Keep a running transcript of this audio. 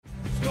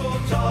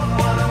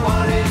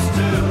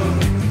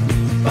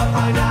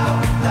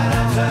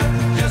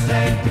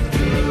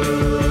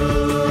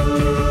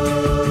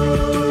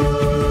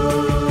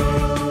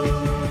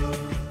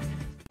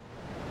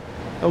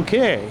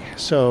Okay,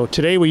 so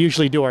today we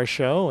usually do our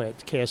show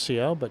at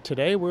KSCO, but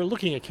today we're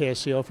looking at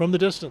KSCO from the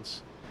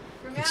distance.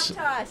 From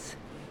Aptos.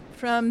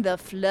 From the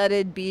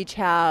flooded beach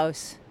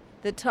house,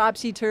 the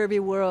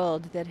topsy-turvy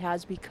world that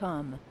has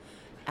become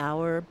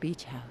our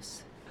beach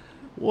house.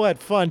 What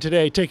fun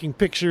today, taking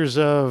pictures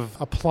of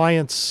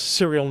appliance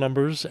serial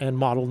numbers and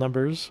model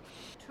numbers.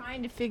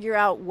 Trying to figure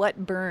out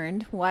what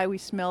burned, why we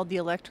smelled the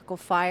electrical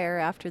fire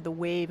after the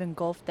wave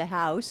engulfed the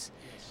house.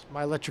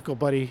 My electrical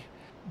buddy,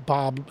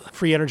 Bob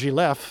Free Energy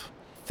Leff,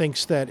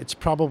 thinks that it's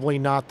probably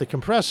not the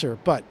compressor,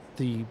 but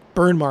the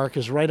burn mark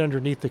is right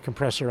underneath the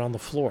compressor on the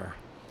floor.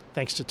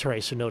 Thanks to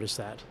Trace, who noticed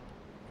that.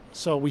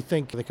 So we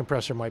think the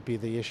compressor might be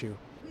the issue.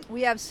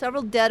 We have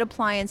several dead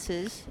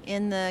appliances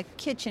in the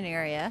kitchen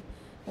area.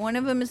 One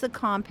of them is the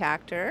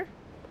compactor.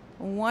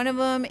 One of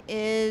them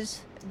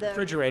is the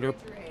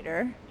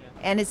refrigerator.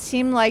 And it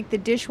seemed like the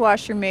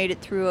dishwasher made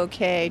it through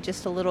okay,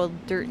 just a little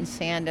dirt and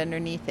sand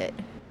underneath it.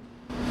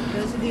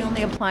 Those are the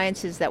only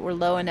appliances that were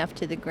low enough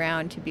to the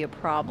ground to be a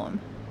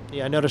problem.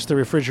 Yeah, I noticed the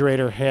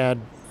refrigerator had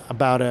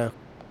about a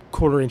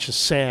quarter-inch of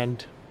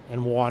sand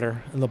and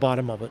water in the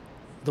bottom of it.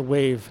 The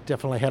wave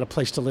definitely had a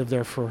place to live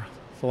there for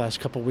the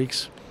last couple of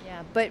weeks.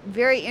 Yeah, but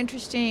very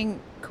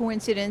interesting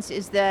coincidence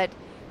is that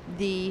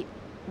the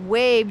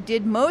wave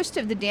did most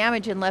of the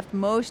damage and left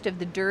most of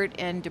the dirt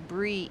and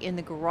debris in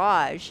the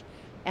garage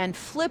and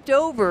flipped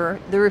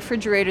over the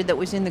refrigerator that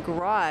was in the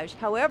garage.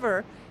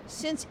 However,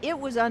 since it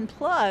was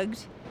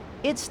unplugged,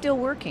 it's still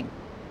working.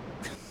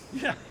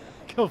 Yeah,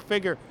 go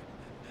figure.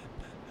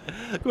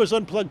 Of course,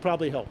 unplugged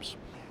probably helps.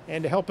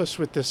 And to help us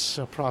with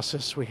this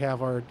process, we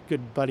have our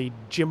good buddy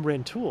Jim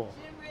Rintoul.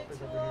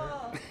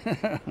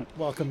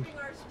 Welcome.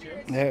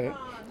 Hey,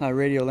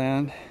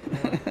 Radioland.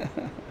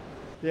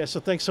 Yeah, so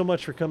thanks so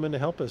much for coming to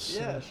help us.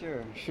 Yeah,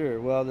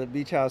 sure. Well, the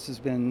beach house has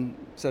been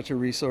such a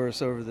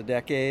resource over the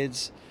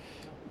decades.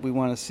 We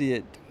want to see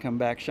it come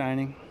back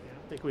shining.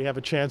 I think we have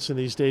a chance in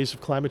these days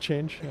of climate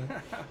change.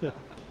 Yeah.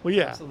 Well,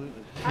 yeah.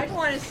 Absolutely. I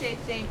want to say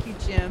thank you,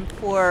 Jim,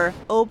 for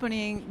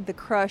opening the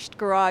crushed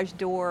garage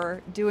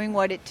door, doing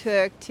what it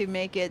took to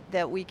make it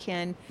that we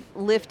can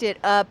lift it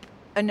up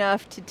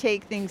enough to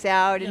take things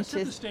out and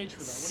to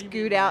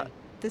scoot out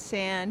the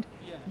sand.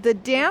 Yeah. The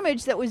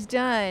damage that was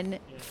done,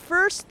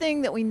 first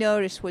thing that we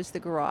noticed was the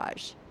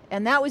garage.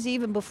 And that was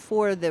even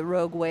before the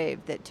rogue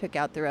wave that took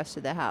out the rest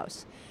of the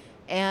house.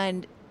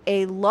 And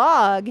a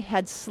log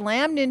had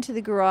slammed into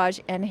the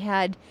garage and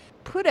had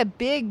put a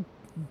big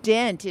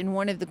dent in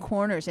one of the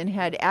corners and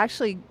had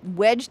actually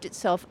wedged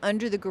itself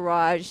under the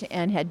garage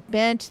and had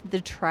bent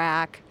the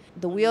track.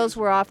 The wheels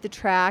were off the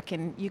track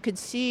and you could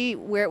see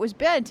where it was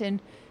bent.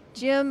 And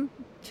Jim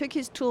took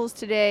his tools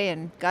today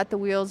and got the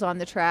wheels on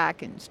the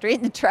track and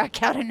straightened the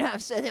track out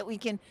enough so that we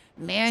can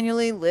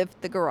manually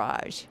lift the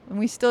garage. And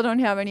we still don't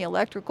have any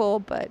electrical,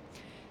 but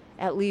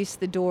at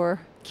least the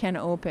door can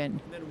open.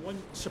 And then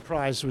one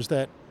surprise was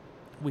that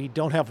we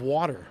don't have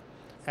water.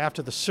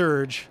 After the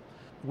surge,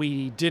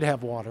 we did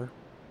have water.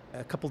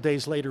 A couple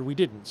days later, we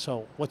didn't.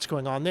 So what's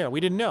going on there? We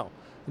didn't know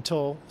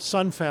until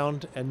Sun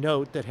found a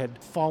note that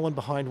had fallen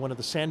behind one of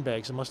the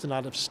sandbags and must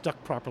not have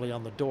stuck properly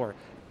on the door.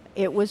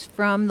 It was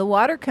from the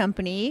water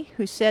company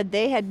who said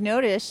they had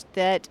noticed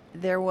that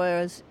there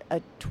was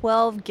a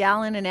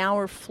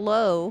 12-gallon-an-hour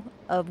flow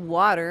of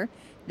water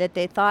that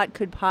they thought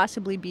could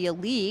possibly be a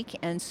leak,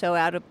 and so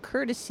out of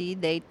courtesy,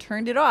 they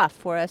turned it off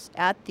for us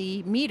at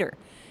the meter,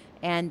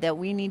 and that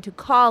we need to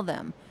call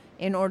them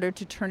in order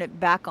to turn it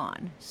back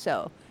on.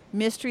 So,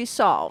 mystery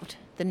solved.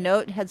 The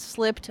note had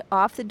slipped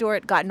off the door,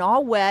 it gotten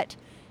all wet,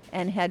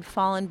 and had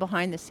fallen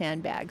behind the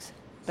sandbags.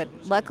 But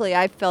luckily,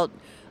 I felt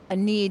a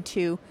need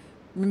to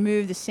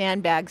remove the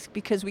sandbags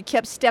because we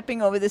kept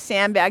stepping over the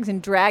sandbags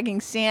and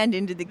dragging sand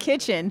into the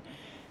kitchen.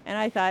 And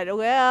I thought,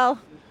 well,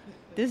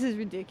 this is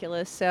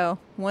ridiculous. So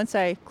once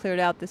I cleared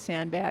out the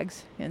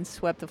sandbags and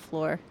swept the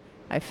floor,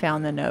 I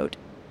found the note.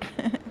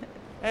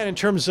 And in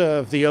terms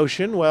of the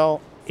ocean, well,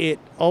 it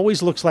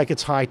always looks like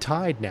it's high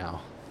tide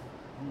now.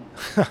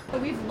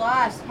 We've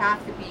lost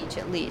half the beach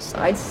at least.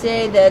 I'd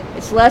say that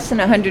it's less than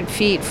 100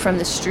 feet from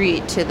the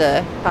street to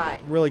the high.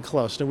 Really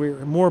close. Now,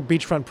 we're more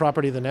beachfront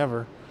property than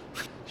ever.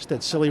 Just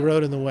that silly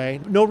road in the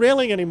way. No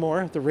railing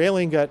anymore. The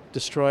railing got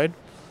destroyed.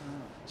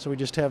 So we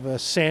just have a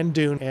sand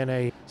dune and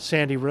a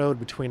sandy road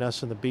between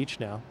us and the beach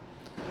now.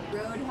 The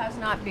road has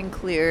not been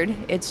cleared.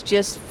 It's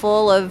just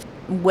full of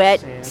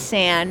wet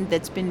sand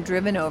that's been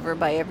driven over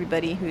by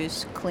everybody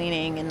who's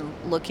cleaning and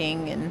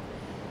looking. And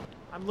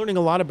I'm learning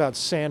a lot about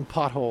sand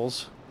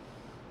potholes.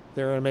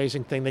 They're an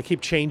amazing thing. They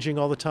keep changing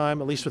all the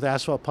time. At least with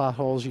asphalt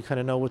potholes, you kind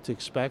of know what to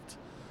expect.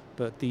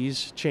 But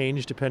these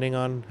change depending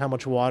on how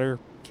much water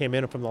came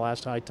in from the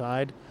last high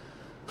tide.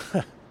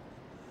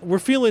 We're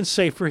feeling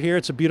safer here.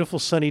 It's a beautiful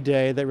sunny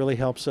day that really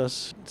helps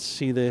us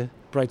see the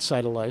bright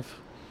side of life.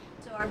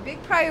 so our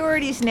big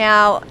priorities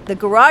now, the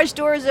garage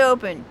door is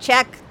open,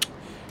 check.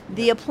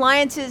 The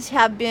appliances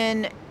have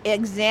been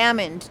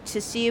examined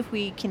to see if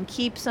we can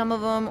keep some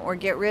of them or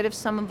get rid of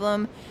some of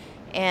them,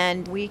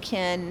 and we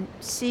can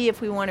see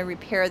if we want to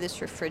repair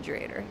this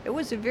refrigerator. It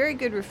was a very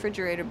good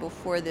refrigerator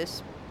before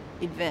this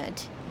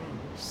event,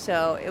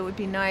 So it would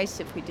be nice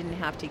if we didn't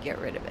have to get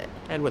rid of it.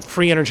 And with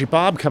Free Energy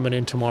Bob coming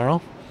in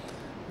tomorrow,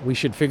 we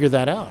should figure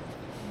that out.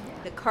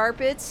 The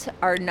carpets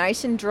are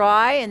nice and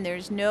dry and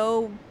there's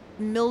no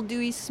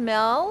mildewy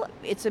smell.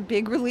 It's a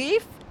big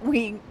relief.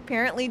 We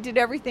apparently did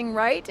everything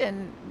right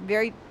and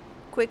very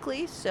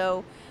quickly,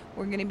 so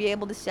we're going to be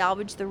able to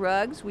salvage the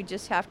rugs. We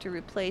just have to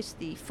replace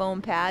the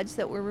foam pads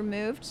that were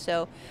removed,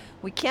 so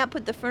we can't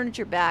put the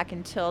furniture back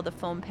until the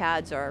foam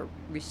pads are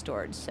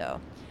restored. So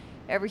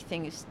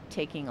everything is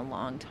taking a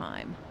long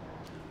time.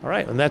 All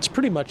right, and that's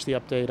pretty much the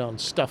update on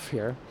stuff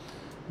here.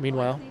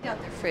 Meanwhile, I cleaned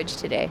out their fridge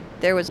today.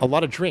 There was a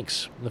lot of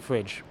drinks in the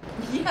fridge.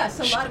 yes,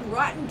 a lot of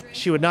rotten drinks.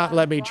 She would not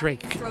let me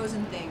drink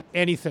frozen things.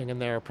 anything in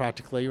there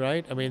practically,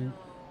 right? I mean,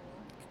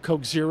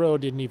 Coke Zero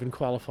didn't even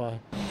qualify.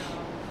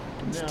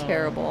 It's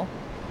terrible.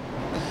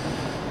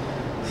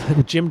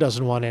 Jim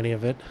doesn't want any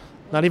of it.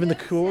 Not even the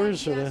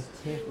Coors or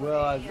the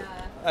Well,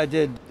 I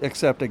did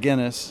accept a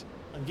Guinness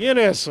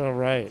Guinness. All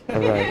right.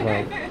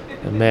 Well,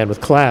 a man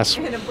with class.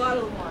 And a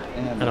bottle of wine.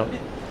 and I don't.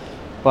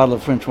 a bottle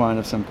of French wine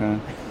of some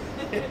kind.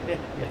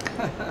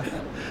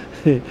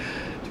 To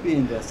be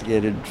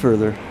investigated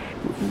further.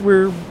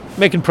 We're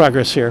making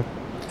progress here.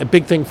 A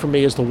big thing for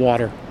me is the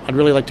water. I'd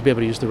really like to be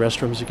able to use the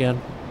restrooms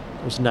again.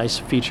 It was a nice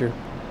feature.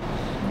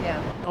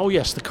 Yeah. Oh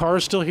yes, the car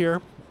is still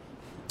here.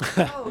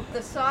 Oh,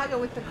 the saga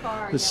with the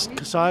car. The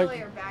saga-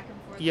 really are back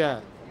and forth. Yeah.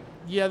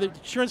 Yeah, the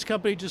insurance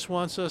company just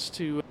wants us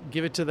to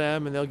give it to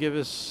them, and they'll give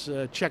us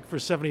a check for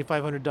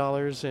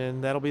 $7,500,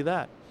 and that'll be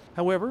that.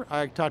 However,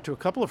 I talked to a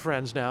couple of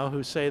friends now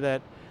who say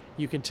that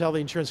you can tell the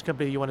insurance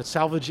company you want to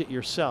salvage it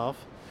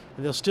yourself,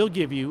 and they'll still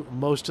give you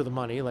most of the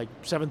money, like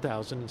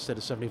 $7,000 instead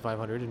of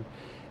 $7,500,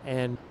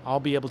 and I'll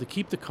be able to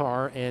keep the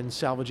car and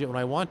salvage it when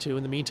I want to.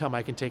 In the meantime,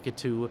 I can take it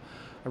to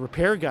a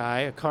repair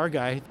guy, a car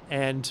guy,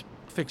 and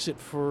fix it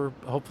for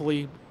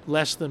hopefully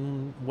less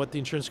than what the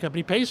insurance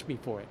company pays me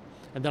for it.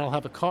 And then I'll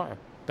have a car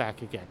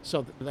back again.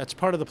 So that's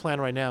part of the plan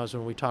right now is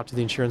when we talk to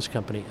the insurance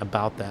company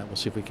about that, we'll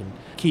see if we can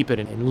keep it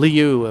in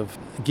lieu of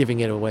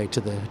giving it away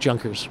to the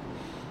junkers.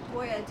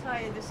 Boy, I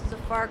tell you, this is a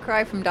far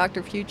cry from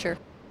Dr. Future.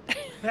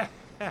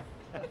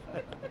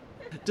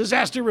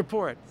 Disaster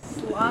report.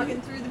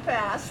 Slogging through the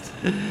past.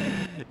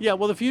 Yeah,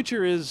 well, the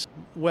future is,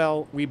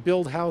 well, we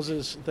build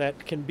houses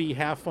that can be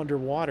half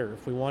underwater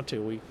if we want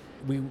to.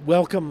 We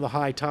welcome the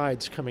high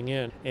tides coming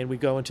in, and we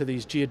go into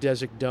these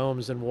geodesic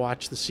domes and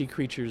watch the sea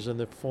creatures and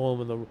the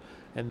foam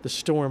and the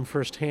storm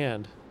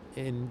firsthand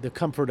in the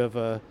comfort of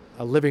a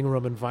living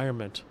room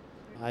environment.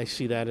 I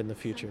see that in the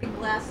future.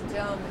 Glass dome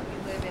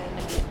that we live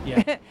in.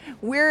 Yeah.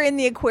 We're in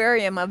the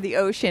aquarium of the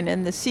ocean,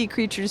 and the sea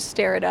creatures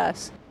stare at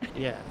us.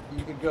 Yeah.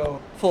 You could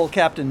go full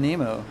Captain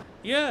Nemo.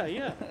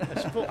 Yeah.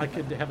 I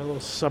could have a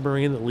little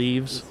submarine that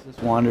leaves.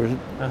 Just wander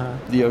Uh-huh.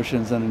 the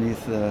oceans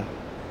underneath the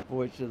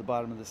voyage to the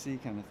bottom of the sea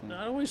kind of thing.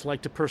 I always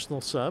liked a personal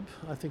sub.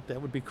 I think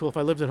that would be cool. If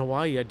I lived in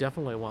Hawaii, I'd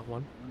definitely want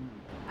one.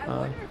 I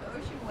wonder if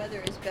ocean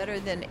weather is better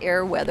than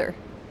air weather.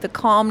 The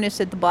calmness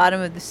at the bottom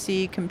of the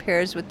sea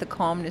compares with the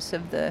calmness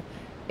of the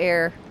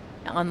air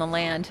on the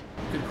land.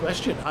 Good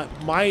question.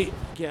 My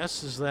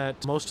guess is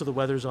that most of the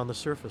weather's on the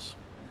surface.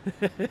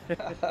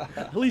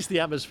 At least the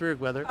atmospheric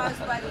weather. Caused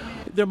by the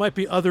wind. There might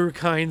be other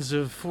kinds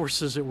of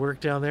forces at work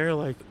down there,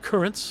 like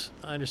currents.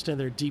 I understand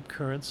there are deep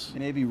currents.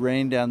 Maybe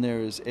rain down there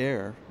is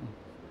air.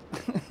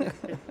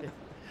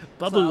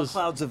 Bubbles.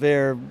 Clouds of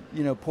air,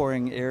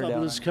 pouring air down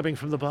Bubbles coming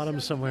from the bottom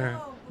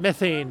somewhere.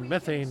 Methane.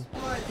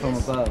 from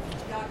above.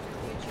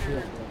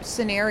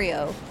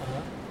 Scenario.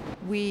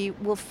 We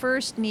will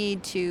first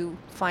need to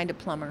find a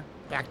plumber.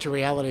 Back to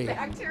reality.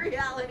 Back to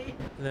reality.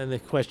 And then the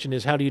question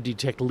is, how do you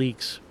detect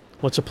leaks?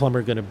 What's a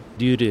plumber going to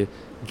do to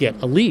get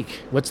a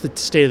leak? What's the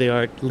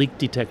state-of-the-art leak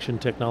detection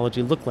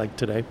technology look like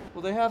today?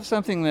 Well, they have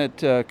something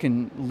that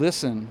can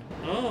listen.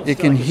 Oh, It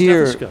so can like a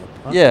hear. stethoscope,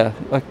 huh?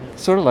 Yeah,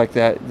 sort of like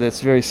that.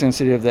 That's very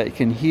sensitive. That it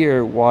can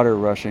hear water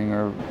rushing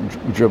or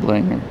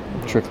dribbling or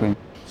trickling.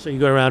 So you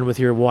go around with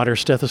your water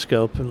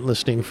stethoscope and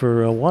listening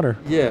for water.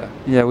 Yeah.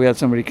 We had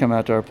somebody come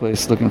out to our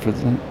place looking for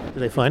the Did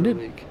they find it?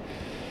 leak.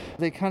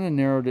 They kind of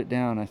narrowed it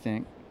down, I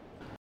think.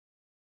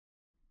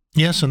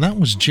 Yes, and that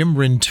was Jim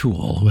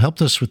Rintoul, who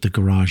helped us with the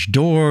garage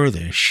door,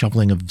 the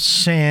shoveling of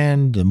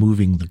sand, the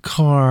moving the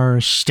car,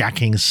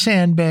 stacking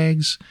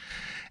sandbags,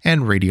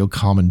 and radio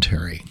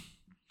commentary.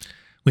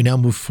 We now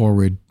move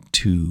forward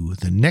to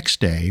the next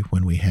day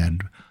when we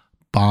had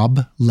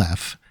Bob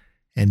Leff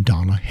and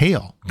Donna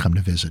Hale come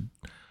to visit,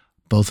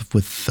 both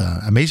with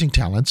amazing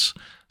talents,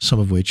 some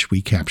of which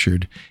we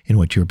captured in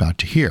what you're about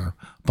to hear.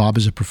 Bob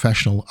is a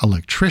professional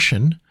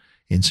electrician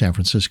in San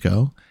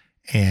Francisco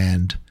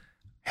and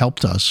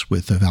helped us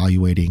with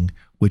evaluating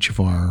which of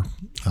our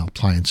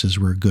appliances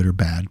were good or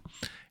bad.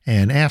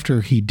 And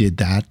after he did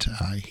that,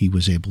 he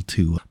was able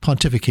to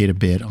pontificate a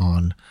bit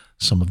on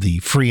some of the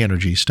free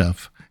energy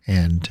stuff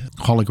and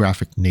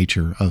holographic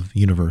nature of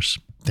universe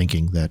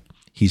thinking that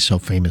he's so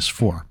famous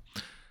for.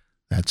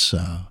 That's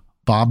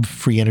Bob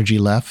Free Energy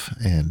Leff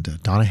and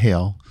Donna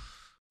Hale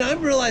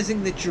I'm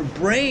realizing that your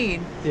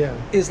brain Yeah.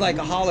 is like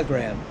a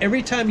hologram.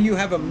 Every time you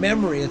have a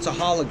memory, it's a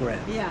hologram.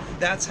 Yeah.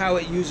 That's how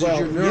it uses Well,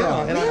 your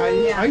yeah, neurons.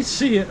 and I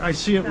see it. I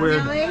see it where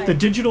Really? the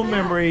digital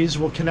memories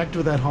will connect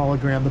with that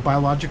hologram, the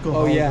biological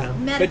Oh hologram. yeah.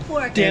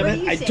 Metaphorically, But damn what it,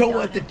 do you I say, don't Donna?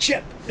 want the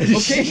chip.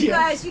 Okay. You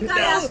guys, you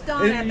gotta ask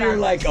Donna And you're about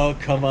like, oh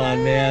come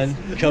on, man,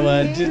 come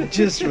on,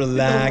 just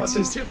relax,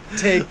 just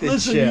take the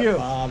Listen, chip, you.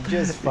 Bob.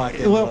 Just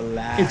fucking Well,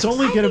 relax. it's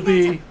only going to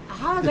be A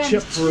hologram the chip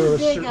is for too a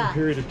big certain a-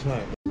 period of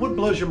time. What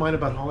blows your mind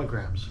about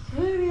holograms?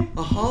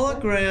 A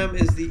hologram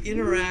is the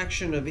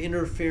interaction of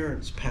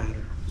interference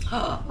patterns.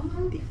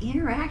 the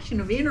interaction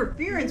of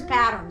interference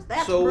patterns.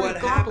 That's So very what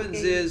happens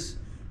complicated. is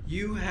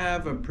you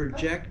have a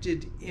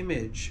projected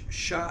image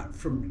shot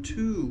from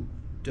 2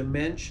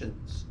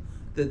 dimensions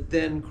that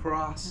then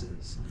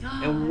crosses.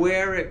 And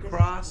where it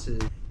crosses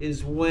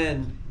is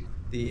when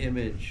the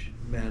image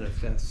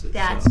manifests itself.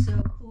 That's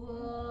so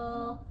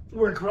cool.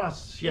 Where it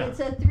crosses, yeah.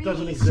 It's a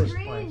doesn't 3D exist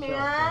by screen, itself,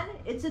 man.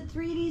 It's a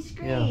 3D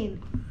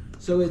screen.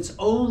 So it's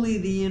only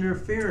the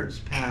interference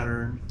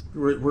pattern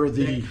Where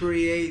the that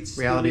creates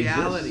reality the exists.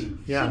 reality.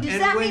 Yeah. So does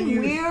And that when mean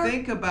you we're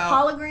think about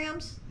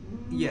holograms?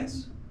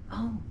 yes,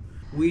 Oh.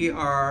 we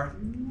are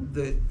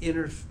the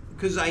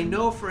because I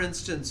know, for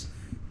instance,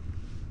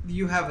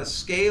 you have a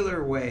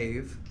scalar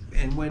wave,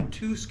 and when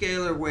 2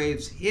 scalar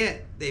waves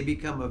hit, they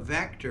become a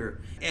vector,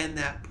 and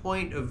that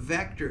point of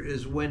vector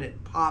is when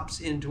it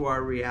pops into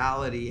our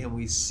reality and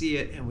we see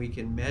it and we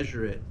can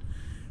measure it.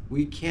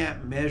 We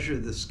can't measure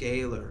the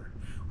scalar.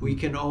 We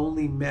can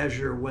only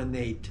measure when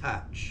they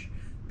touch,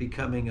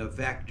 becoming a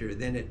vector.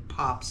 Then it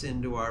pops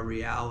into our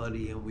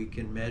reality and we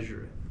can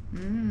measure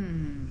it.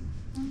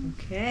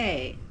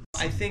 Okay.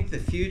 I think the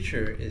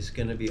future is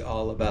going to be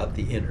all about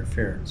the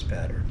interference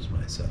patterns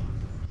myself.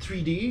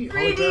 3D?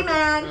 3D,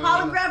 man.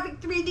 Holographic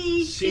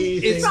 3D. see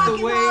It's things. fucking It's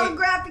the way-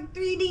 holographic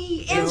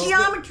 3D and It's the-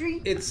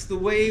 geometry. It's the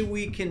way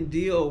we can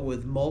deal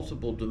with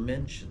multiple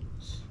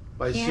dimensions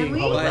By Can seeing we?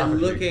 by holographically.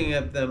 looking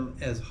at them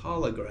as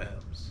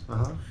holograms,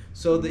 Uh-huh.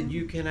 so that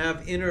you can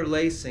have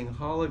interlacing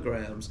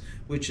holograms,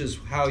 which is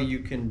how you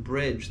can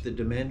bridge the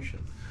dimension.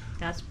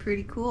 That's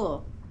pretty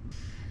cool.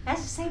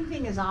 That's the same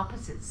thing as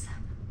opposites.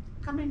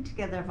 Coming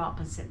together of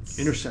opposites.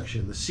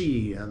 Intersection, the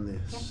sea and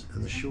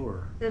the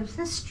shore.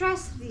 The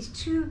stress of these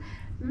 2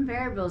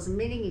 variables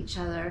meeting each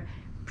other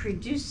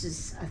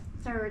produces a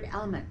 3rd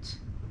element.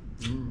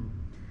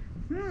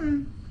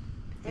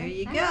 There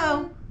you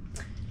go.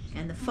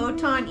 And the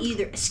photon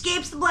either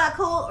escapes the black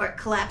hole or it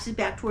collapses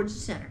back towards the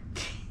center.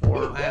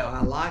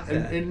 I like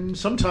that. And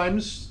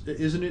sometimes,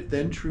 isn't it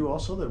then true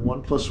also that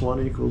 1 +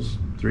 1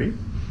 = 3?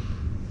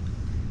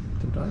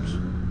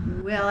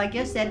 Sometimes. Well, I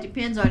guess that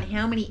depends on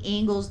how many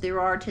angles there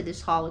are to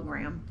this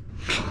hologram.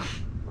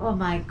 Oh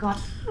my God.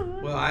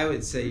 Well, I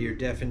would say your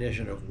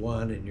definition of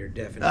 1 and your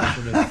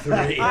definition of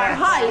 3. Are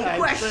highly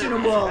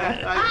questionable.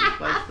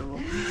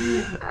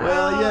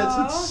 Well,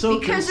 yeah, it's so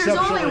Because there's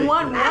only conceptually-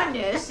 one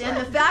oneness, and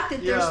the fact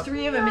that there's Yeah.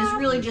 3 of them is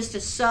really just a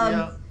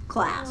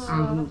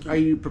subclass. Are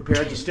you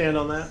prepared to stand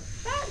on that?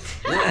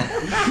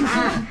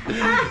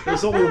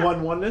 There's only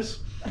one oneness?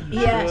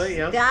 Yes, Really?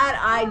 Yeah. that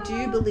I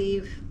do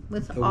believe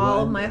with The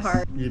all of my oneness.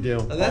 heart. You do.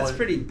 Well, that's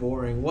pretty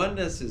boring.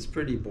 Oneness is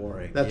pretty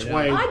boring. That's you know?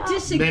 why I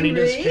disagree.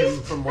 manyness came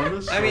from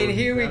oneness? I mean,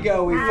 here we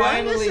go. We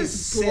finally is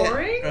sit,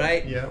 boring.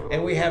 right? Yeah.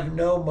 And we have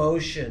no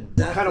motion.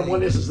 What kind of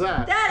oneness is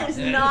that? That is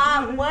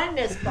not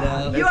oneness,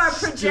 Bob. No, you are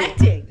that's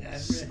projecting.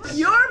 That's-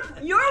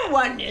 Your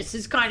oneness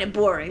is kind of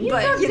boring,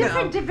 but have you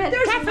know, different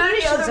there's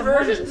many definitions other of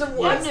versions of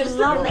oneness. oneness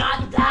that are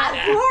not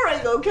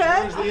that boring. Okay.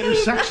 There's the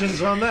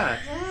intersections on that.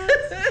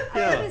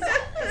 Yeah.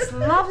 It's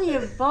lovely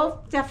of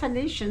both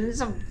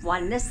definitions of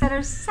oneness that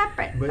are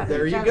separate. But from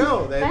there each you other.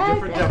 go. They have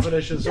different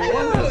definitions of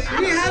oneness.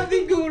 We have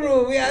the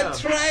guru. We are Yeah.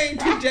 trying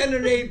to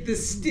generate the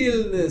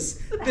stillness,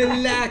 the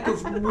lack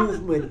of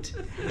movement,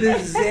 the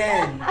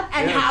zen.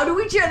 And how do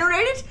we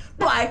generate it?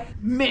 By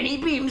many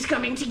beams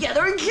coming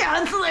together and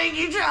canceling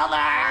each other.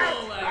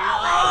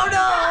 Oh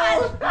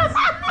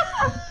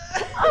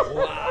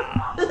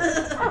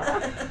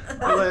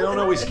Well, they don't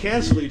always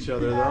cancel each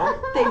other, though.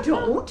 no! They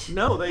don't.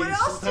 No, they What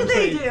else do sometimes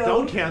they they do?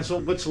 don't cancel.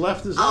 What's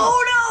left is left.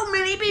 Oh no!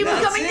 Many beams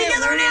That's coming it,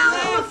 together we're now,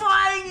 left.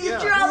 amplifying each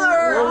Yeah.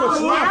 other. Or what's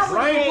Oh, left,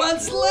 right?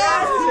 What's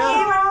left?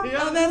 Yeah. Yeah.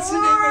 Oh, that's the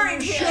name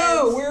of your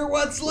show. We're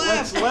What's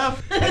What's Left.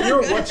 left? And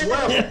you're what's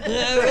left.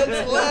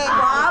 What's left?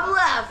 Bob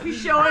left. He's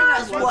showing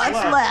us What's what's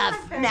left.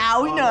 left.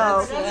 Now we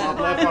know. Bob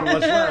left on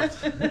what's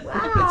left.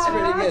 That's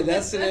pretty good.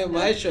 That's the name of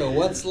my show.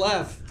 What's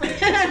Left?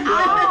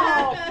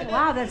 Oh,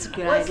 wow, that's a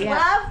good What's idea.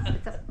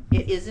 left?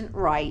 It isn't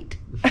right.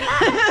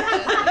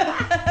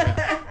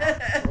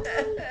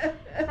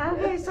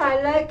 Okay, so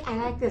I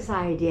like this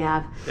idea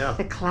of Yeah.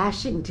 the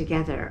clashing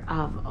together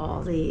of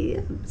all the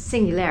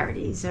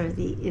singularities or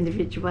the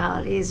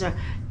individualities or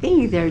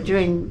thinking they're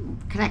doing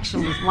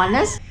connection with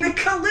oneness. The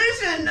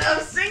collision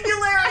of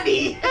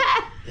singularity.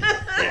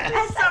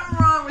 There's something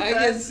wrong with I that.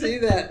 can see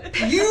that.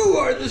 You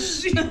are the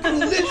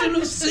collision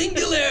of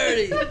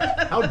singularity.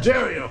 How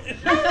dare you?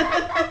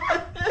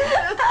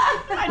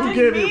 I Who didn't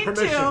gave you mean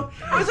permission? to.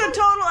 It was a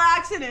total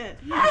accident. accident.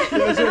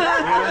 Is it?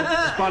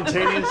 Yeah,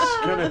 spontaneous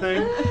kind of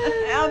thing?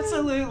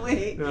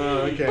 Absolutely. Oh,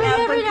 okay.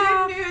 Yeah,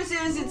 but good news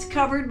is it's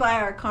covered by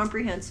our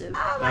comprehensive.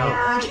 Oh my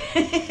God.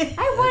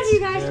 I wonder, you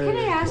guys, very can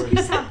I ask you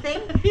important.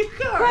 something?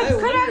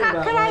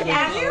 Could I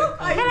ask you?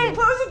 I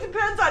suppose it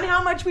depends on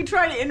how much we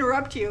try to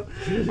interrupt you.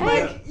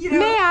 Like, you know.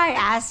 May I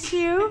ask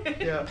you,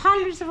 Yeah.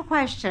 ponders of a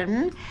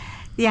question,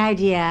 the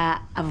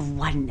idea of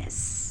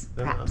oneness,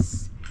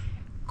 perhaps.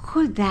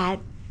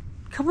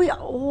 Could we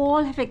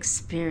all have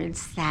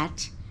experienced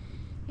that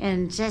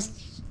in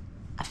just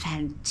a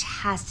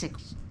fantastic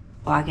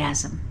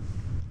orgasm?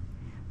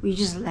 We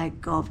just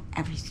let go of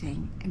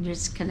everything and you're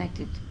just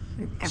connected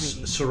with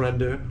everything.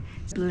 Surrender.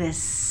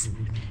 Bliss.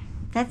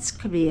 That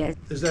could be it.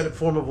 Is that a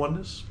form of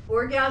oneness?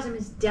 Orgasm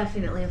is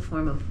definitely a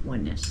form of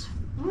oneness.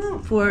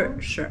 For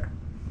sure.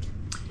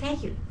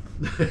 Thank you.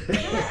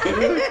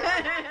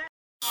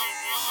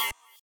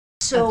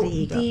 So Of the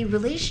ego. the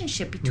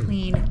relationship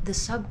between the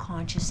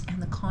subconscious and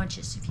the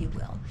conscious, if you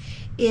will,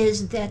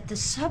 is that the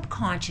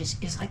subconscious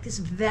is like this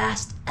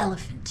vast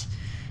elephant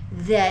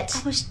that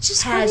I was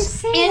just going to has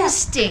say that.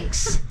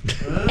 instincts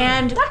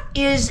and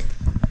is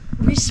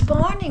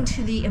responding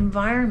to the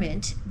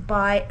environment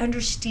by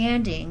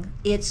understanding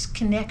its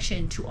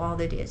connection to all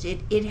that is.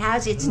 It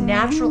has its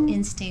natural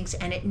instincts,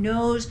 and it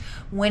knows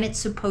when it's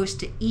supposed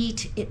to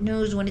eat. It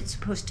knows when it's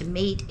supposed to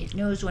mate. It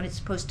knows when it's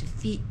supposed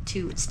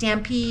to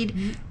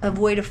stampede,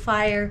 avoid a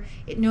fire.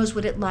 It knows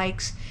what it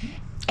likes,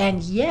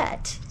 and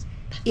yet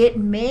it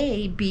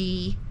may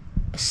be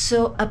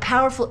so a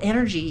powerful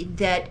energy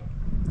that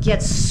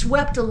gets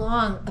swept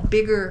along a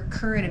bigger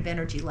current of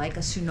energy, like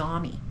a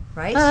tsunami.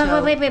 Right?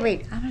 So wait.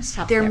 I'm going to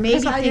stop there may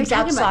because be you're things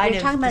talking about- outside you're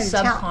of talking the about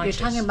subconscious.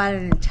 You're talking about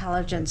an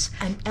intelligence.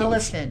 An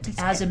elephant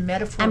as a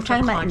metaphor I'm for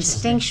talking about consciousness,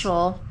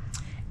 instinctual.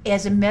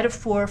 as a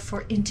metaphor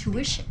for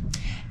intuition.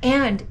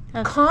 And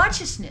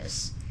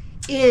consciousness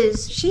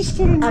is She's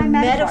stealing my a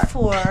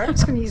metaphor. metaphor I'm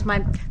just going to use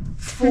my.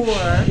 for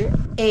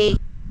a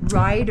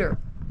rider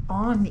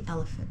on the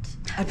elephant,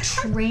 a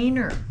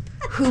trainer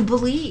who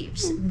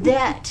believes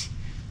that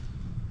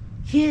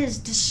his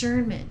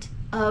discernment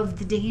of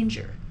the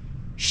danger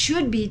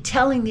should be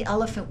telling the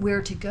elephant where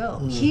to go.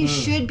 He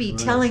should be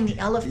telling the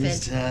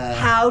elephant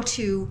how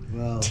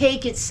to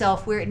take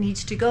itself where it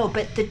needs to go.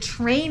 But the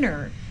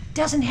trainer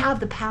doesn't have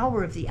the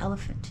power of the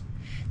elephant.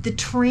 The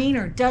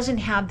trainer doesn't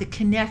have the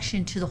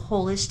connection to the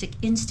holistic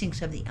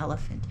instincts of the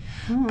elephant.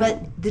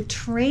 But the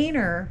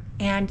trainer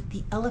and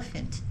the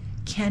elephant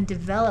can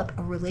develop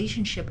a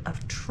relationship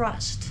of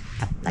trust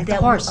Like the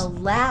that horse. will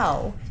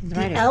allow the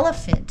Rider.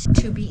 elephant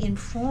to be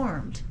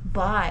informed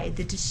by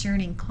the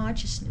discerning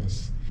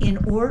consciousness in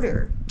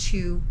order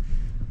to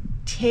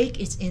take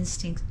its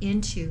instincts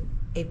into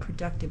a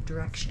productive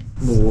direction.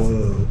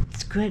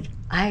 It's good.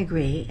 I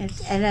agree.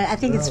 And I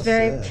think it's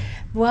very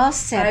well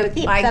said. But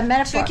the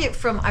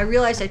metaphor. I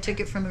realized I took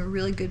it from a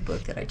really good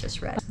book that I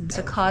just read. It's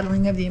A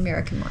Coddling of the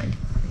American Mind.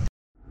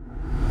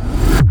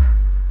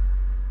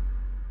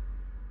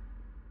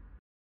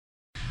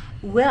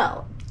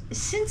 Well,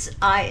 since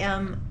I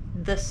am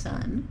the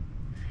sun,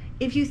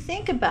 if you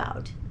think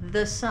about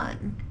the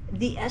sun,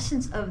 the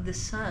essence of the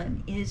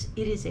sun is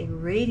it is a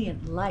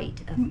radiant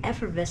light of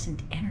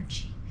effervescent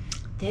energy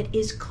that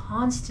is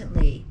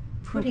constantly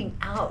putting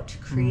out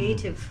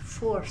creative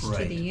force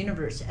to the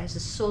universe as a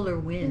solar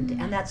wind.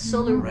 And that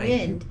solar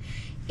wind,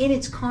 in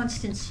its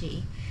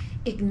constancy,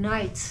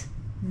 ignites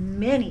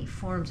many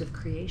forms of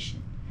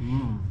creation.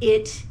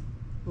 It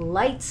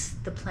lights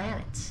the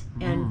planets,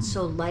 and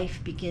so life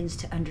begins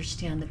to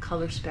understand the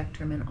color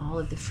spectrum and all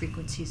of the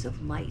frequencies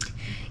of light.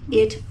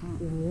 It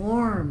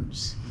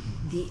warms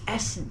the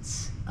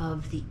essence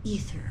of the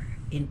ether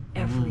in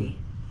every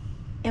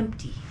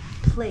empty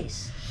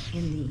place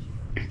in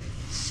the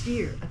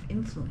sphere of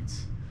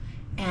influence.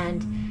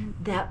 And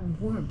that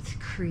warmth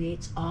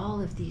creates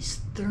all of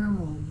these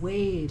thermal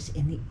waves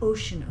in the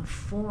ocean of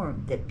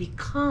form that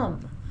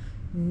become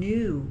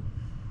new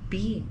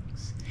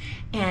beings.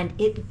 And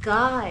it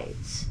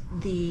guides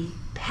the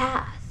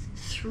path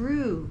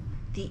through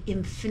the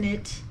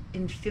infinite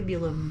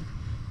infibulum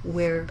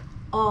where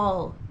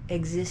all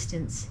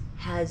existence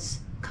has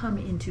come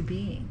into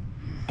being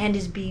and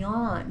is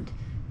beyond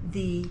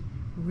the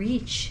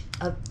reach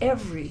of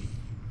every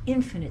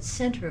infinite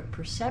center of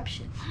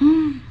perception.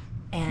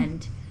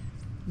 And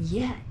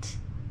yet,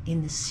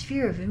 in the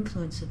sphere of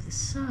influence of the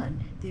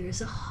sun, there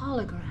is a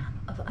hologram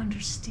of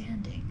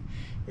understanding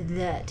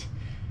that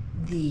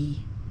the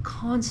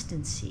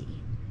constancy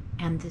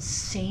and the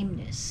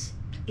sameness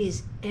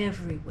is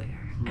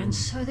everywhere. And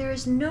so there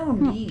is no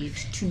need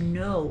to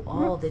know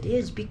all that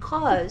is,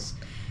 because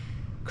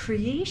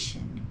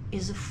creation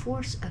is a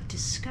force of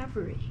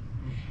discovery,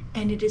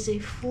 and it is a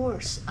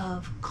force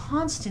of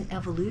constant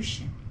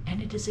evolution,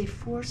 and it is a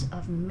force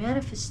of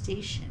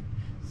manifestation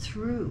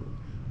through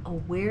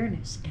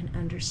awareness and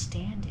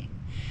understanding.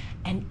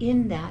 And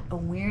in that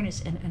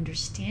awareness and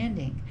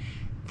understanding,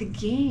 the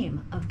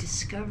game of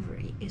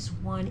discovery is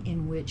one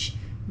in which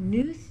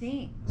new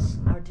things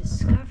are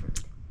discovered,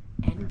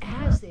 and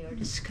as they are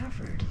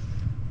discovered,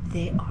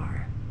 they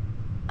are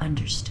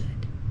understood.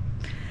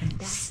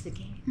 That's the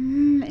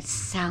game. It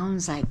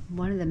sounds like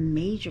one of the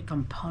major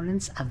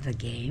components of the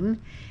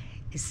game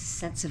is the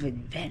sense of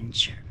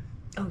adventure.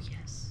 Oh,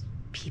 yes.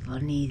 People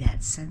need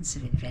that sense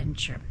of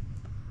adventure.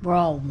 We're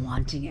all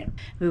wanting it.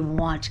 We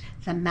want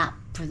the map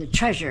for the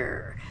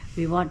treasure.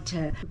 We want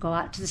to go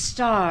out to the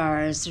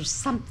stars. There's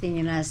something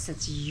in us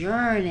that's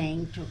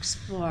yearning to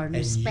explore new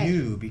And space.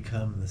 you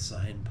become the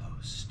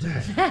signpost.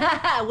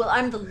 Well,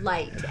 I'm the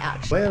light,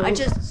 actually. Well- I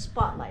just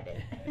spotlight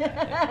it.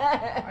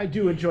 I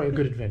do enjoy a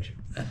good adventure.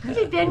 Good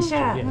adventure.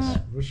 Yes,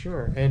 for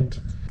sure. And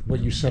what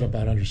you said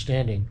about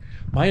understanding,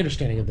 my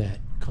understanding of that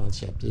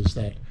concept is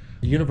that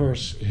the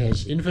universe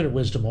has infinite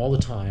wisdom all the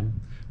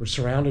time. We're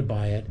surrounded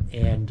by it,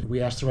 and we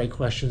ask the right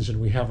questions,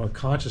 and we have a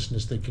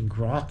consciousness that can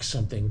grok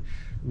something.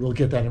 We'll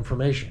get that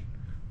information.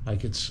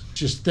 Like, it's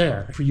just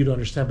there for you to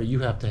understand, but you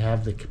have to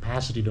have the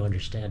capacity to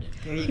understand it.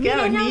 There you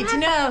go. Need to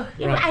know.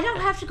 Right. I don't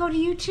have to go to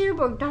YouTube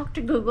or Dr.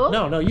 Google.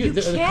 No, you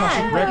the can.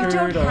 Akashic No, you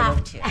record, don't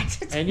have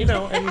to. and you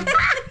know, and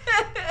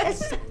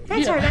That's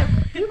Yeah. all right.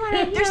 You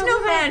wanna, There's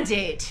no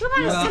mandate. You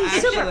want Well, some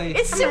super. actually-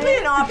 It's simply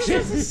an option.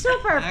 It's a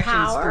superpower.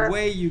 Actually, it's the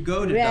way you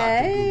go to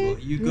Right? Dr.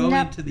 Google. You go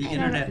Nope. into the I don't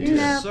internet know. to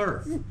Nope.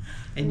 surf,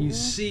 and you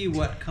see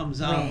what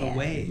comes out of the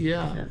wave.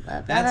 yeah.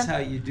 That's how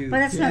you do. But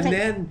that's not and like-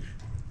 then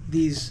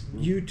these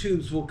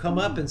YouTubes will come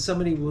up, and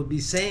somebody will be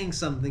saying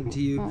something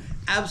to you,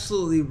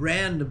 absolutely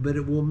random, but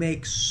it will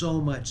make so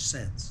much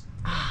sense.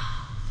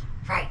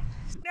 Right.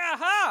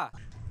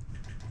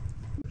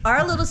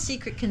 Our little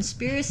secret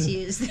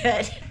conspiracy is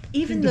that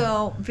even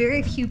though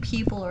very few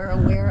people are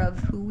aware of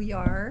who we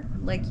are,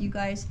 like you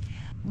guys,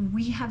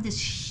 we have this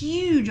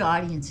huge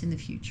audience in the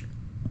future.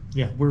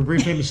 Yeah, we're very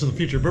famous in the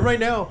future, but right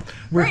now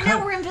we're Right now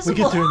kind- we're We invisible.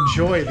 get to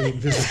enjoy the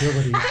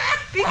invisibility.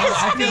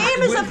 Because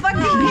fame is a fucking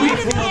We pain in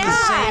the feel the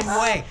ass. same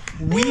way.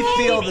 We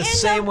feel the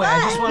same way. I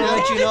just want to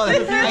let you know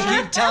that.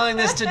 I keep telling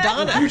this to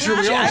Donna. future,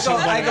 we all see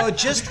I that. go,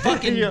 just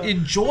fucking Yeah.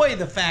 enjoy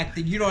the fact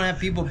that you don't have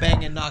people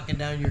banging, knocking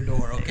down your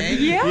door, okay?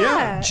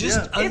 Yeah. Just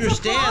Yeah.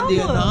 understand the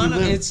problem.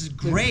 anonymous. It's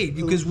great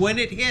because when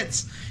it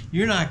hits,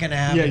 you're not going to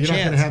have Yeah, a you're not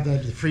chance. going to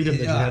have that freedom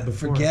that you had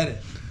before. Forget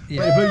it.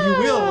 But you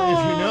will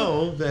if you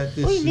know that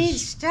this We is need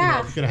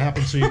stuff. going to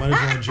happen, so you might as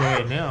well enjoy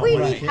it now. We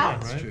while you need can,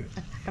 help. right? True.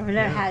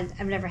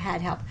 I've never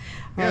had help.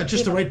 Yeah, Right,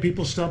 just the people- right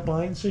people stop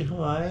by and say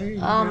hi.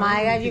 Oh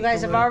my God, you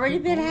guys have already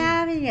been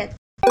having it.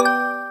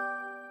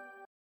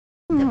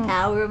 The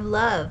power of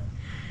love.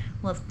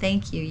 Well,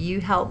 thank you. You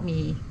help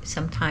me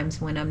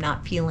sometimes when I'm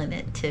not feeling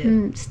it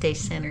to stay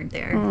centered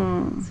there.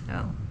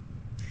 So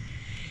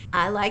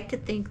I like to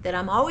think that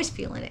I'm always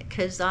feeling it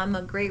because I'm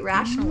a great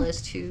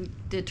rationalist who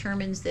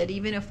determines that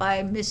even if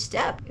I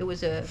misstep, it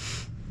was a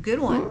good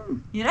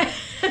one. You know?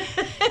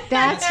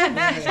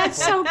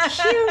 That's so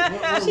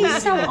cute.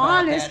 She's so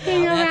honest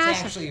being That's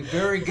irrational. actually a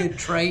very good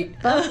trait.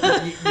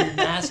 You're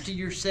nice to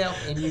yourself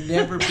and you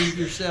never beat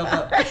yourself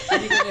up.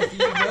 Even if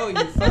you know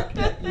you fucked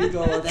up, you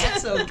go,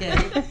 that's okay.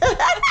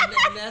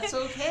 And that's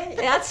okay.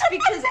 That's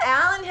because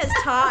Alan has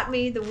taught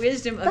me the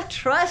wisdom of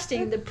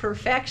trusting the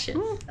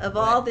perfection of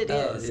all that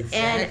Oh, is. exactly.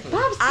 And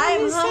Bob's I am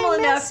telling the same humble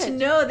enough to message.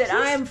 know that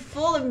I am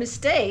full of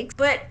mistakes,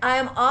 but I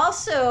am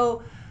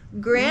also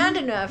grand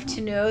enough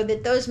to know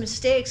that those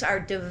mistakes are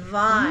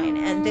divine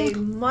and they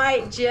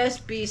might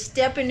just be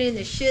stepping in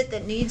the shit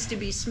that needs to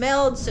be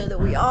smelled so that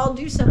we all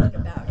do something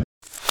about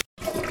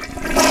it.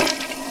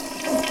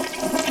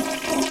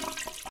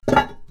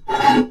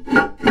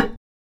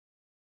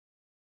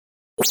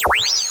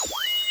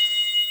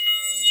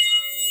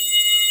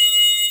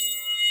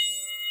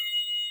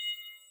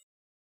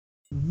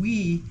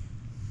 We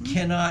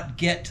cannot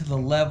get to the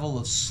level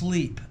of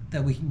sleep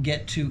that we can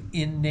get to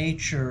in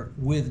nature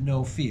with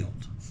no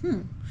field.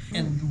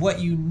 And what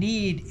you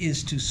need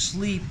is to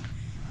sleep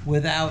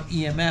without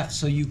EMF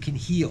so you can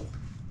heal.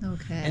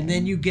 Okay. And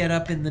then you get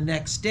up in the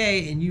next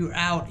day and you're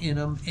out in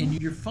them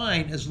and you're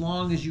fine as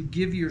long as you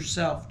give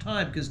yourself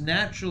time. Because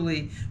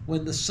naturally,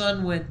 when the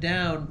sun went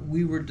down,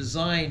 we were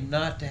designed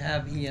not to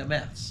have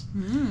EMFs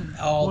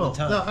all Well, the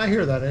time. no, I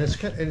hear that, and it's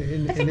kind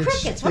and But the it's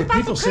crickets. What about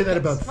people the say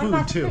that crickets? about What food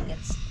about the too.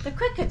 crickets? The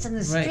crickets in the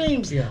Right.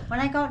 streams. Yeah.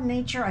 When I go out in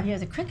nature, I hear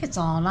the crickets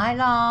all night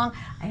long.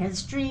 I hear the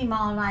stream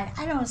all night.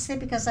 I don't sleep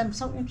because I'm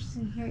so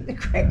interested in hearing the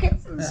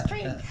crickets in the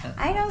stream.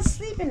 I don't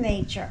sleep in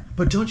nature.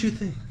 But don't you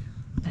think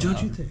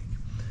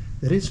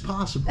that it's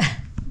possible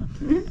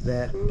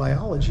that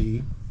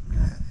biology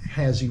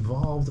has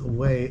evolved a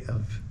way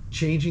of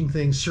changing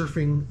things,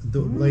 surfing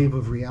the wave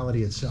of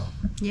reality itself?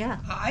 Yeah.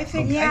 I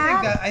think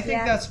Yeah, I think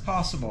yeah. that's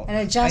possible. And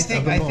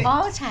adjusting I think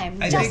all the time.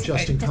 I Just- think-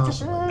 Adjusting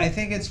constantly. I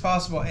think it's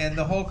possible, and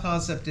the whole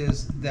concept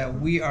is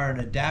that we are an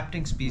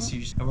adapting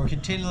species, and we're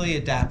continually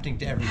adapting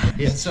to everything.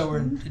 Yes. And so we're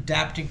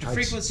adapting to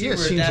frequency, yeah, it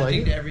we're seems like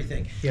adapting it. to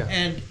everything. Yeah.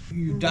 And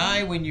you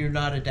die when you're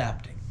not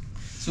adapting.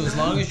 So as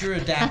long as you're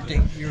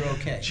adapting, you're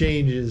okay.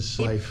 Change is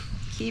life.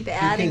 Keep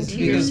adding Because- to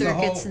your because the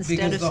circuits whole- instead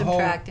because of the whole-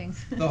 subtracting.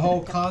 The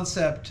whole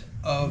concept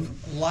of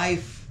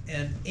life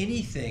and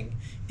anything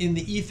in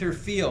the ether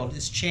field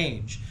is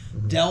change.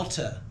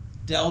 Delta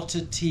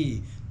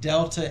T,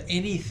 delta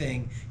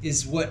anything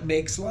is what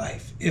makes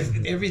life.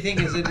 If everything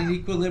is at an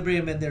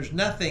equilibrium and there's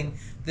nothing,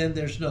 then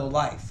there's no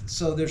life.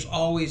 So there's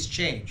always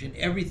change, and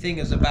everything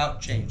is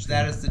about change.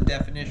 That is the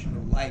definition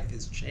of life,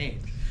 is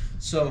change.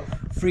 So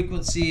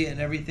frequency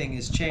and everything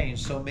is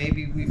changed. So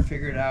maybe we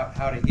figured out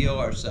how to heal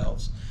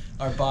ourselves.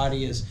 Our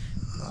body is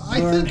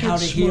learned how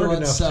to heal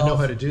itself. To know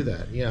how to do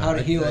that. Yeah, how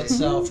to heal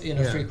itself in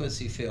a yeah.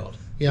 frequency field.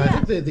 Yeah,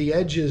 I think the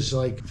edge is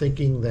like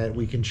thinking that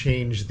we can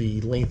change the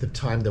length of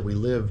time that we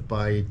live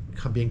by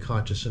being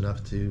conscious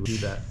enough to do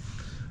that.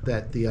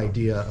 That the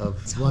idea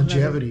of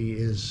longevity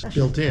is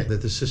built in,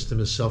 that the system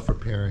is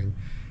self-repairing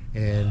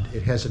and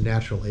it has a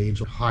natural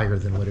age higher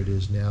than what it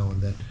is now,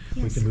 and that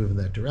we can move in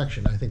that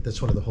direction. I think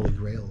that's one of the holy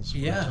grails.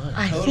 Yeah,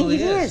 I totally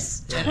think it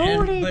is.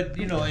 And, but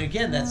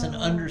again, that's an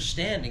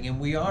understanding, and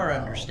we are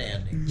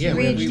understanding. Yeah,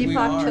 Read we Deepak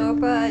are.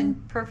 Chopra in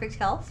Perfect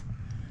Health.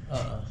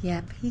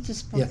 Yep, he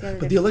just spoke the Yeah, other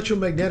but day. the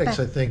electromagnetics,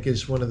 I think,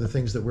 is one of the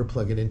things that we're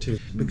plugging into,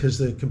 because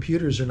the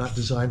computers are not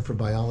designed for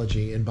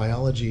biology, and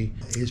biology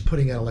is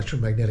putting out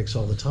electromagnetics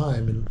all the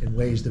time in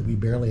ways that we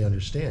barely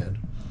understand.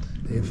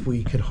 If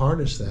we could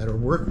harness that or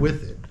work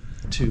with it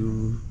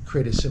to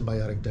create a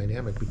symbiotic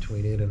dynamic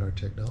between it and our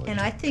technology.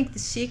 And I think the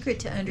secret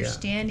to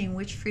understanding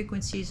which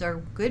frequencies are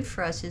good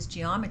for us is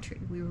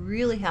geometry. We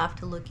really have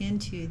to look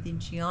into the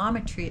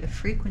geometry of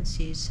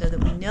frequencies so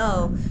that we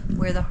know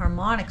where the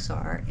harmonics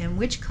are and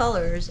which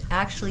colors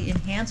actually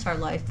enhance our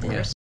life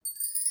force.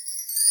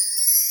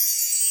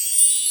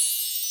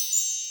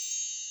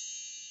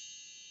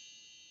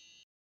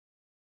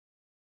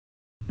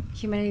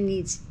 Humanity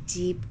needs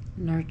deep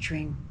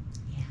nurturing.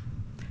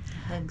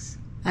 Hugs.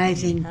 I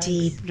think Hugs.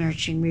 deep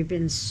nurturing. We've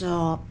been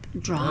so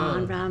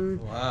drawn from.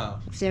 Wow.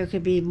 If there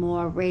could be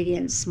more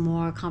radiance,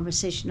 more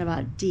conversation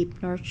about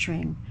deep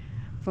nurturing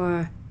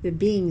for the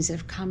beings that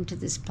have come to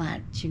this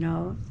planet,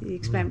 the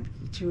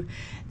experiment to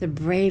the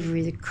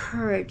bravery, the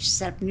courage,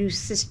 set up new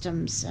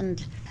systems,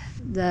 and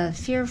the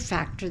fear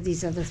factor,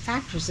 these other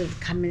factors that have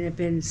come in have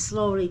been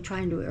slowly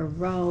trying to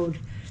erode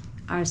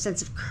our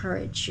sense of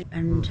courage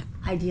and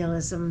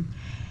idealism.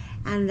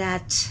 And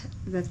that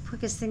the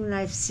quickest thing that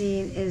I've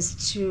seen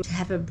is to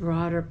have a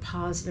broader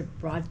positive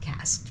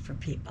broadcast for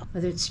people,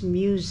 whether it's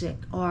music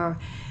or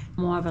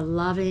more of a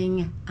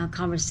loving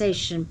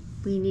conversation.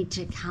 We need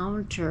to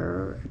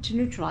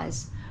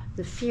neutralize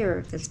the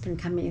fear that's been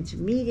coming into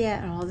media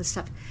and all this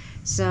stuff.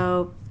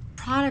 So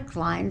product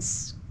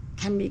lines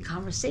can be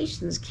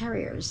conversations,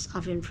 carriers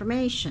of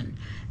information.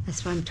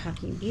 That's why I'm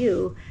talking to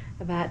you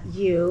about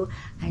you.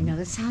 I know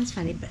that sounds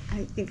funny, but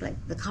I think like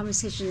the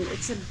conversation,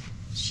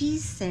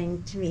 she's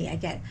saying to me, I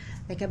get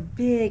like a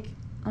big,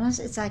 almost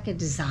it's like a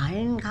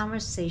design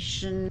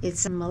conversation.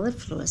 It's a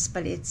mellifluous,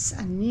 but it's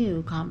a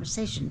new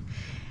conversation.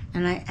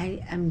 And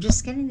I'm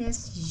just getting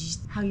this,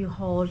 how you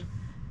hold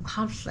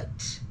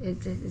conflict.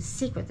 It's a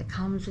secret that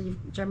comes when you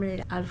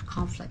germinate out of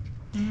conflict.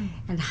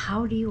 And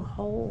how do you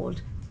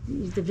hold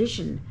the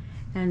vision?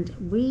 And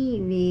we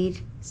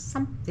need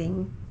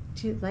something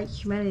to light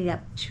humanity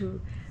up,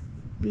 to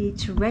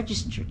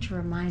register, to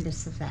remind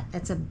us of that.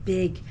 That's a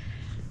big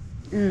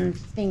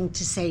thing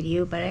to say to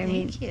you, but I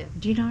mean, Thank you.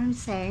 do you know what I'm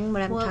saying?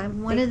 What I'm Well,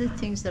 talking one of the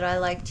things that I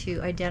like to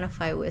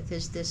identify with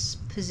is this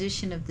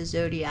position of the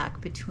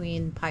zodiac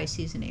between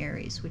Pisces and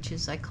Aries, which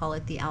is, I call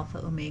it the alpha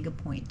omega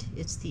point.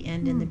 It's the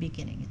end and the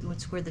beginning.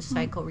 It's where the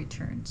cycle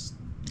returns.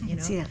 I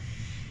see that.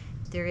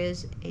 There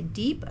is a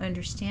deep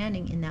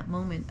understanding in that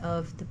moment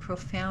of the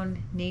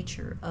profound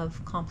nature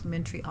of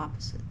complementary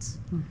opposites.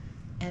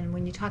 And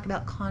when you talk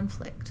about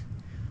conflict,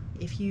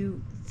 if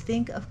you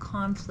think of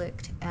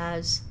conflict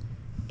as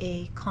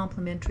a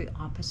complementary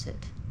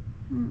opposite,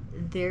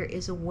 there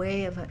is a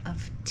way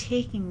of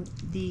taking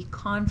the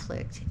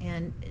conflict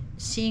and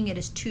seeing it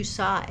as two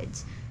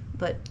sides,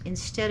 but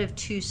instead of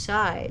two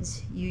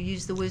sides, you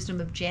use the wisdom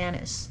of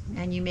Janus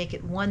and you make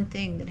it one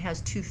thing that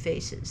has two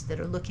faces that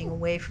are looking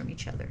away from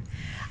each other.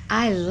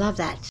 I love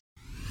that.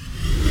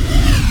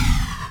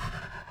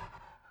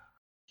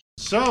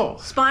 So,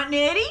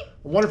 Spontaneity?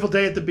 a wonderful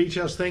day at the beach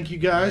house. Thank you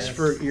guys Yes.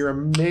 for your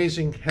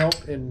amazing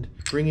help in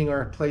bringing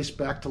our place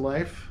back to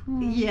life.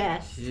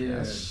 Yes.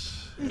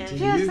 Yes. Yeah. To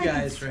Feels you like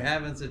guys it's- for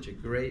having such a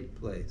great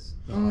place.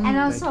 And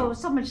also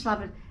so much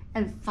love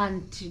and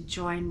fun to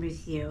join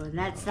with you. And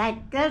that's like,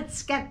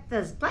 let's get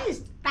this place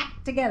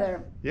back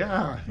together.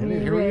 Yeah, and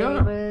here It we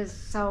go. was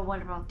so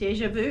wonderful.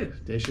 Deja vu.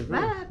 Deja vu.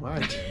 Bye.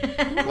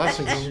 Right.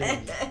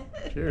 Blessings.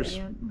 Cheers.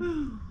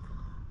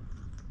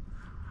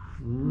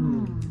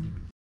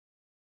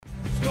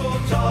 School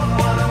talk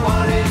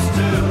 101 is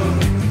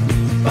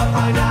true, but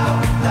by now